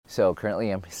So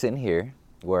currently I'm sitting here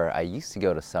where I used to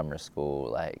go to summer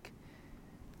school like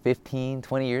 15,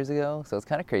 20 years ago. So it's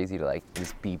kind of crazy to like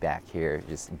just be back here,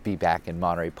 just be back in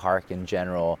Monterey Park in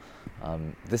general.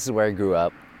 This is where I grew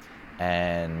up,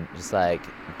 and just like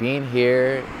being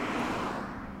here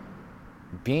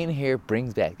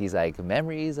brings back these like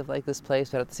memories of like this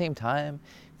place. But at the same time,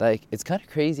 like it's kind of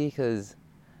crazy because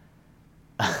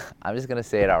I'm just gonna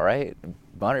say it outright.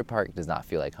 Monterey Park does not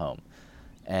feel like home,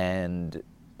 and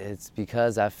it's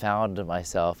because I've found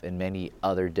myself in many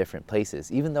other different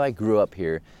places. Even though I grew up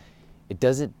here, it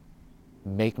doesn't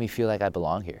make me feel like I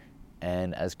belong here.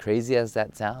 And as crazy as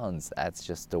that sounds, that's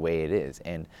just the way it is.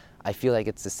 And I feel like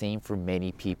it's the same for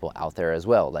many people out there as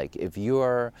well. Like if you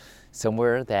are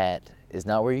somewhere that is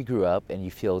not where you grew up and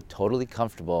you feel totally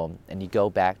comfortable and you go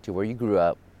back to where you grew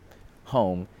up,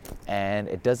 home, and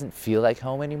it doesn't feel like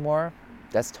home anymore,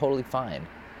 that's totally fine.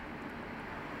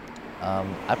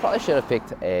 I probably should have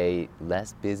picked a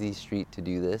less busy street to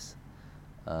do this.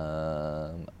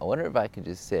 I wonder if I could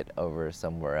just sit over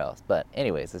somewhere else. But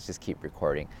anyways, let's just keep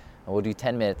recording. And we'll do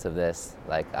 10 minutes of this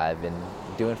like I've been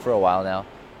doing for a while now.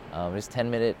 Just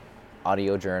 10-minute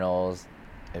audio journals.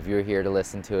 If you're here to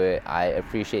listen to it, I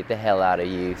appreciate the hell out of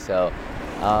you. So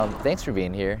thanks for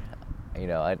being here. You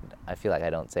know, I feel like I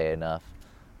don't say enough.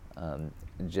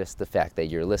 Just the fact that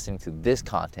you're listening to this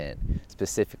content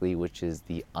specifically, which is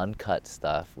the uncut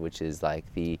stuff, which is like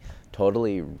the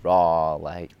totally raw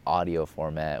like audio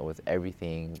format with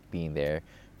everything being there,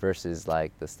 versus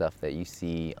like the stuff that you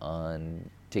see on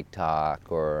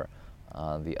TikTok or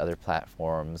the other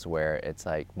platforms where it's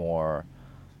like more,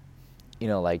 you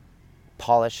know, like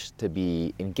polished to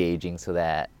be engaging so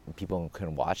that people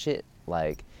can watch it.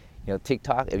 Like, you know,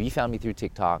 TikTok, if you found me through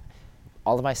TikTok,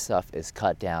 all of my stuff is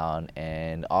cut down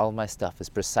and all of my stuff is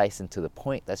precise and to the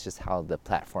point. That's just how the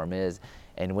platform is.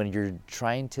 And when you're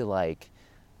trying to like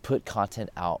put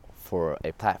content out for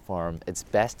a platform, it's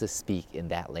best to speak in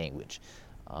that language.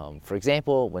 For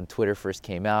example, when Twitter first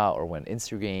came out, or when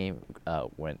Instagram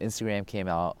came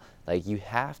out, like you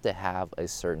have to have a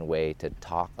certain way to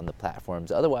talk on the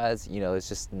platforms. Otherwise, you know, it's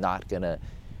just not gonna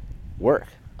work.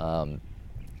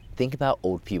 Think about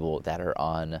old people that are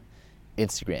on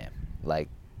Instagram. Like,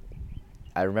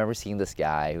 I remember seeing this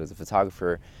guy who was a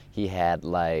photographer. He had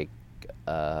like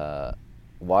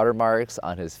watermarks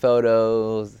on his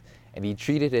photos, and he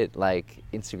treated it like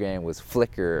Instagram was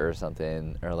Flickr or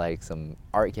something, or like some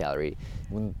art gallery.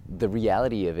 When the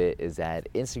reality of it is that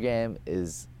Instagram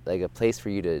is like a place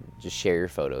for you to just share your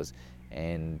photos.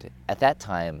 And at that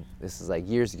time, this is like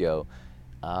years ago,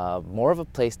 more of a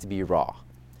place to be raw.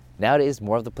 Nowadays,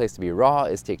 more of the place to be raw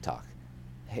is TikTok.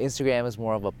 Instagram is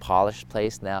more of a polished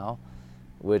place now,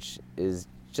 which is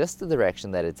just the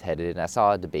direction that it's headed. And I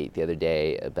saw a debate the other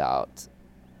day about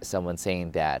someone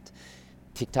saying that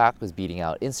TikTok was beating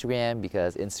out Instagram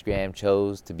because Instagram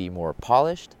chose to be more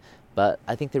polished. But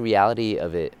I think the reality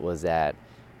of it was that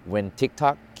when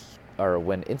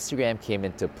when Instagram came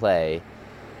into play,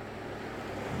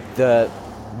 the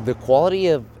quality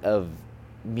of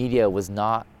media was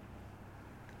not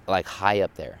like high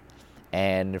up there.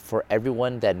 And for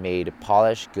everyone that made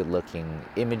polished, good-looking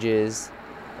images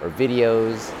or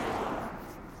videos,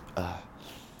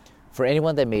 for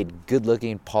anyone that made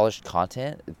good-looking, polished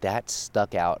content, that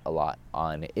stuck out a lot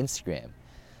on Instagram.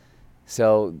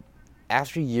 So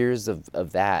after years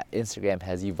of that, Instagram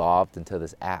has evolved into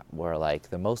this app where like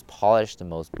the most polished, the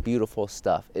most beautiful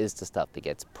stuff is the stuff that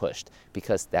gets pushed,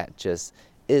 because that just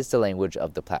is the language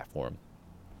of the platform.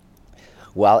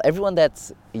 While everyone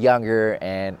that's younger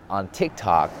and on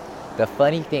TikTok, the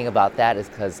funny thing about that is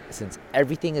because since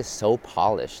everything is so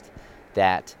polished,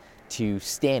 that to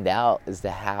stand out is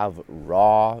to have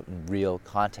raw, real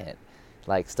content.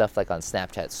 Like stuff like on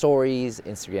Snapchat stories,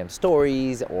 Instagram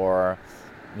stories, or,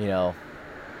 you know,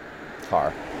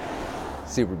 car.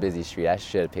 Super busy street. I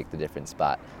should have picked a different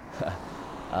spot.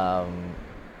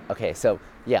 Okay, so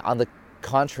yeah, on the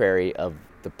contrary of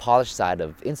the polished side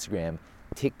of Instagram,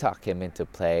 TikTok came into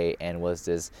play and was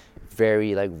this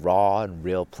very like raw and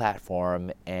real platform,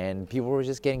 and people were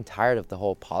just getting tired of the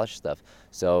whole polished stuff.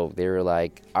 So they were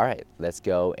like, all right, let's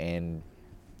go and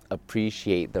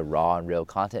appreciate the raw and real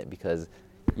content, because,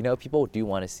 you know, people do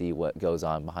want to see what goes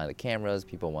on behind the cameras.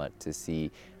 People want to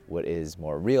see what is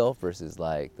more real versus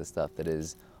like the stuff that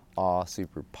is all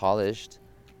super polished.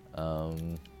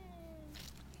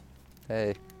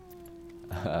 Hey.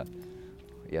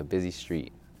 Yeah, busy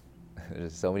street.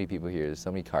 There's so many people here. There's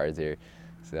so many cars here.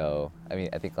 So, I mean,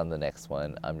 I think on the next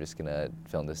one, I'm just going to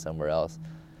film this somewhere else.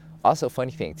 Also,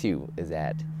 funny thing, too, is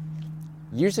that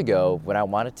years ago, when I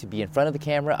wanted to be in front of the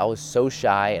camera, I was so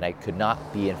shy and I could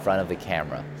not be in front of the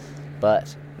camera.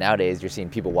 But nowadays you're seeing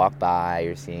people walk by,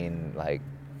 you're seeing like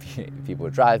people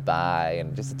drive by,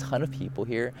 and just a ton of people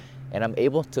here, and I'm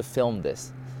able to film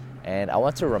this. And I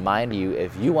want to remind you,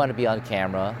 if you want to be on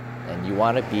camera and you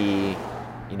want to be,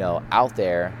 out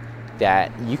there, that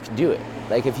you can do it.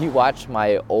 Like, if you watch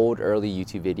my old early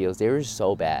YouTube videos, they were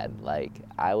so bad. Like,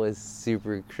 I was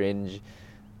super cringe.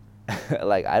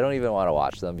 Like, I don't even want to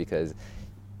watch them because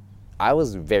I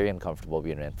was very uncomfortable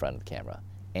being in front of the camera.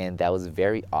 And that was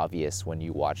very obvious when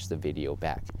you watch the video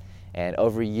back. And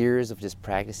over years of just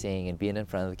practicing and being in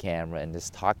front of the camera and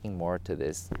just talking more to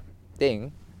this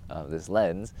thing, this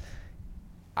lens,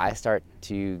 I started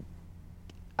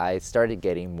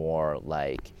getting more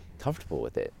like comfortable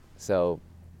with it. So,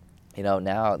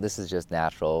 now this is just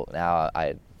natural. Now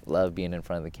I love being in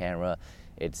front of the camera.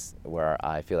 It's where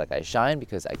I feel like I shine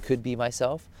because I could be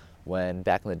myself, when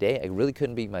back in the day I really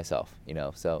couldn't be myself,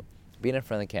 So being in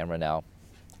front of the camera now,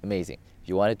 amazing. If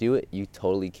you want to do it, you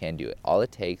totally can do it. All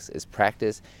it takes is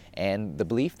practice and the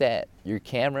belief that your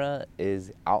camera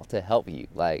is out to help you.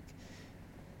 Like,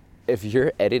 if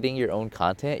you're editing your own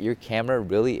content, your camera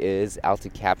really is out to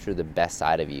capture the best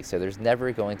side of you. So there's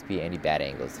never going to be any bad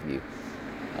angles of you.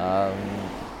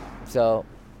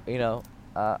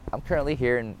 I'm currently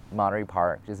here in Monterey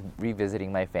Park, just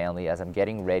revisiting my family as I'm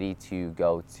getting ready to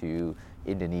go to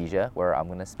Indonesia, where I'm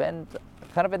going to spend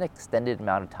kind of an extended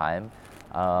amount of time.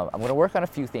 I'm going to work on a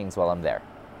few things while I'm there.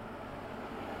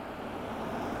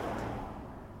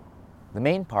 The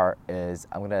main part is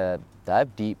I'm going to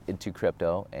dive deep into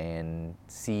crypto and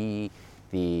see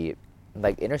the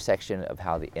intersection of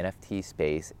how the NFT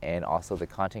space and also the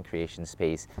content creation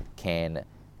space can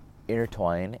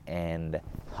intertwine and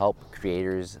help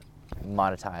creators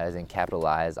monetize and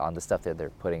capitalize on the stuff that they're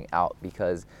putting out.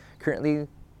 Because currently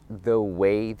the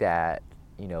way that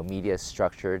media is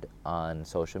structured on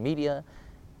social media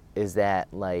is that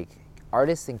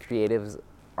artists and creatives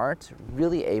aren't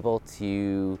really able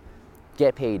to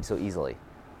get paid so easily.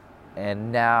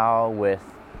 And now with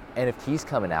NFTs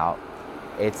coming out,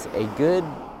 it's a good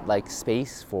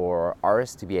space for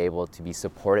artists to be able to be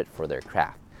supported for their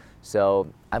craft. So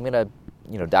I'm gonna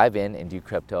dive in and do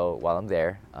crypto while I'm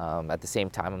there. At the same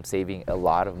time, I'm saving a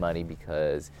lot of money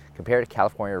because compared to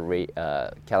California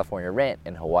rent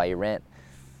and Hawaii rent,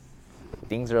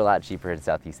 things are a lot cheaper in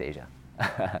Southeast Asia.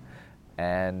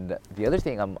 And the other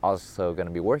thing I'm also going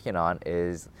to be working on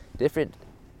is different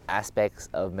aspects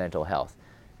of mental health.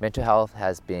 Mental health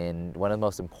has been one of the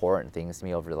most important things to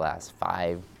me over the last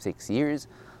 5-6 years.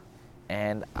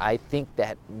 And I think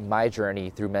that my journey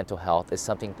through mental health is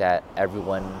something that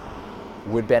everyone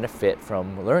would benefit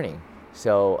from learning.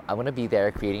 So I'm going to be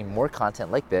there creating more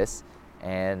content like this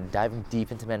and diving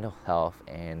deep into mental health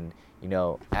and,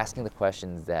 asking the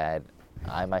questions that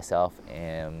I myself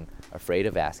am afraid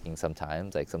of asking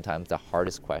sometimes. Sometimes the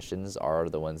hardest questions are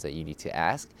the ones that you need to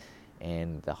ask,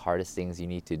 and the hardest things you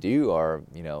need to do are,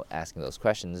 asking those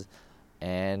questions.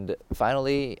 And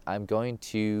finally, I'm going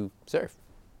to surf.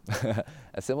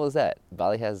 As simple as that.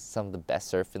 Bali has some of the best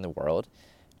surf in the world,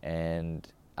 and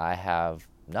I have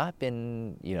not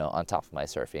been, on top of my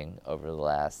surfing over the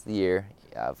last year.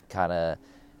 I've kind of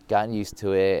gotten used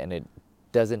to it, and it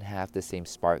doesn't have the same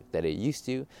spark that it used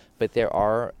to, but there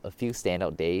are a few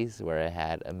standout days where I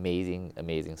had amazing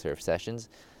surf sessions,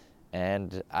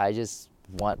 and I just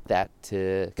want that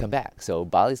to come back. So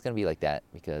Bali's going to be like that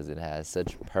because it has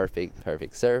such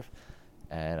perfect surf,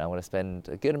 and I want to spend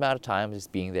a good amount of time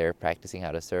just being there, practicing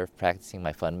how to surf, practicing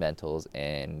my fundamentals,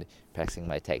 and practicing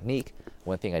my technique.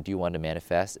 One thing I do want to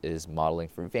manifest is modeling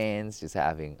for Vans, just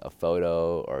having a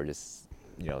photo or just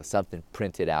something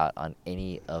printed out on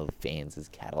any of Vans'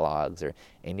 catalogs or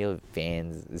any of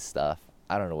Vans' stuff.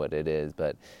 I don't know what it is,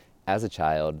 but as a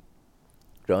child,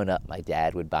 growing up, my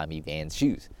dad would buy me Vans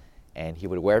shoes, and he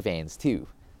would wear Vans too.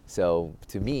 So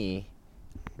to me,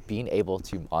 being able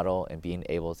to model and being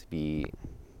able to be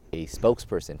a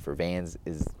spokesperson for Vans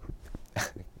is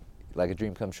like a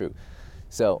dream come true.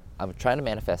 So I'm trying to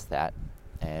manifest that,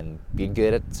 and being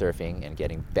good at surfing and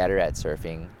getting better at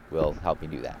surfing will help me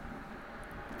do that.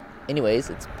 Anyways,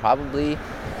 it's probably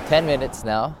 10 minutes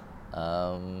now.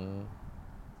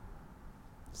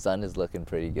 Sun is looking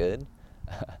pretty good.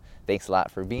 Thanks a lot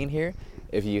for being here.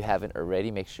 If you haven't already,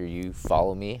 make sure you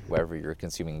follow me wherever you're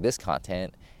consuming this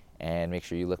content, and make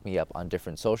sure you look me up on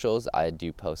different socials. I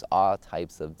do post all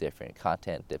types of different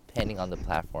content depending on the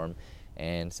platform,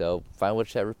 and so find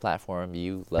whichever platform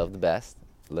you love the best.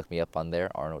 Look me up on there,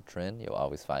 Arnold Trin. You'll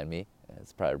always find me.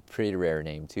 It's probably a pretty rare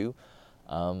name too.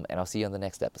 And I'll see you on the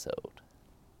next episode.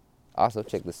 Also,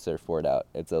 check this surfboard out.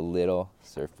 It's a Little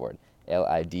surfboard, Liddle.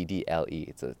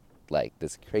 It's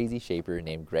this crazy shaper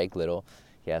named Greg Little.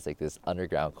 He has like this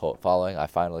underground cult following. I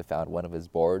finally found one of his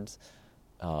boards.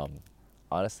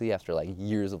 Honestly, after like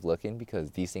years of looking,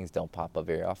 because these things don't pop up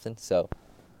very often. So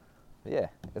yeah,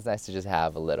 it's nice to just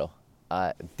have a little.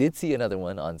 I did see another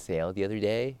one on sale the other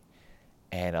day,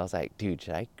 and I was like, dude,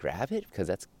 should I grab it? Because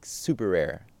that's super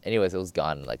rare. Anyways, it was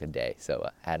gone in like a day, so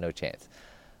I had no chance.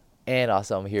 And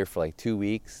also, I'm here for like 2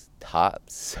 weeks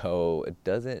tops, so it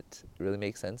doesn't really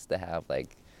make sense to have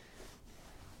like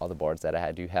all the boards that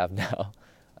I do have now.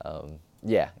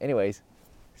 Yeah, anyways,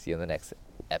 see you in the next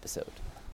episode.